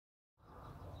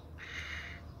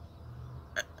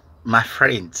My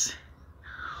friends,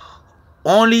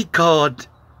 only God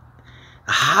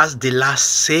has the last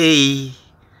say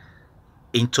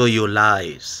into your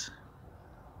lives.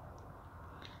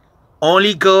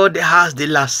 Only God has the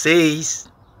last say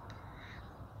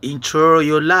into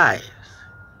your life.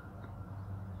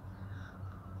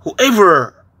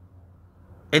 Whoever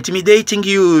intimidating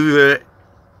you with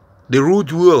the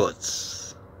rude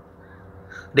words,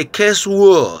 the curse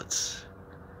words,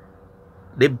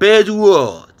 the bad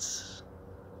words,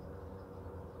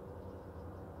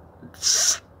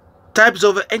 types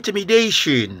of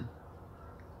intimidation,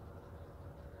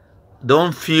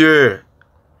 don't fear.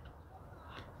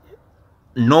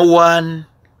 No one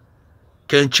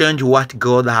can change what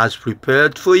God has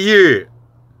prepared for you.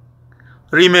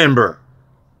 Remember,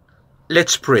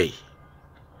 let's pray.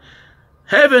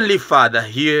 Heavenly Father,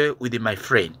 here with my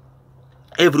friend,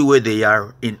 everywhere they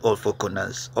are in all four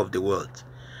corners of the world.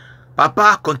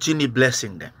 Papa, continue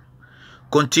blessing them.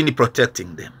 Continue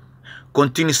protecting them.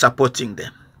 Continue supporting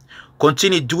them.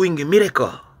 Continue doing a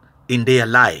miracle in their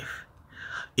life.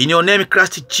 In your name,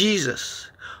 Christ Jesus,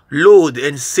 Lord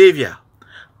and Savior,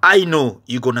 I know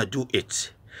you're going to do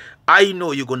it. I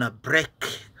know you're going to break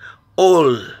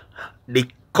all the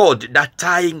cord that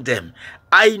tying them.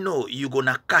 I know you're going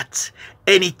to cut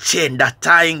any chain that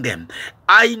tying them.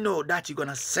 I know that you're going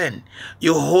to send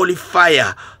your holy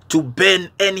fire to burn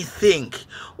anything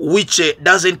which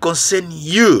doesn't concern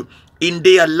you in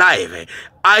their life.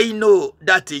 I know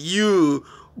that you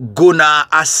gonna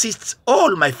assist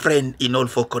all my friends in all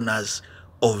four corners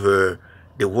over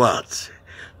the world.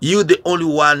 You the only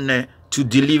one to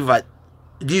deliver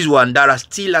these ones that are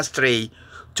still astray,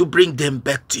 to bring them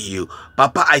back to you.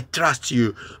 Papa, I trust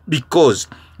you because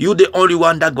you the only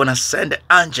one that gonna send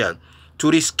an angel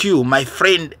to rescue my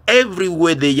friend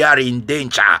everywhere they are in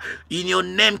danger. In your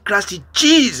name, Christ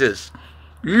Jesus,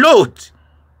 Lord,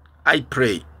 I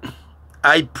pray,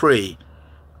 I pray,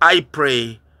 I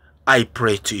pray, I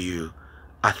pray to you.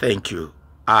 I thank you.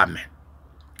 Amen.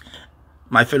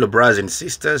 My fellow brothers and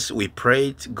sisters, we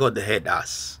prayed, God heard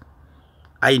us.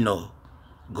 I know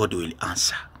God will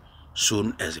answer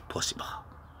soon as possible.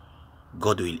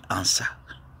 God will answer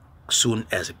soon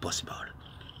as possible.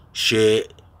 Share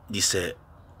this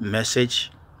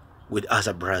message with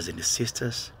other brothers and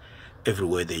sisters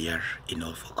everywhere they are in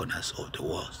all four corners of the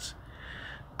world.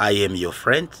 I am your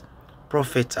friend,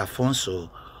 Prophet Afonso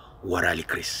Warali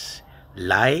Chris.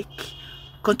 Like,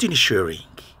 continue sharing.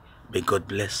 May God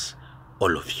bless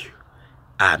all of you.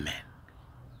 Amen.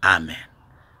 Amen.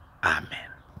 Amen.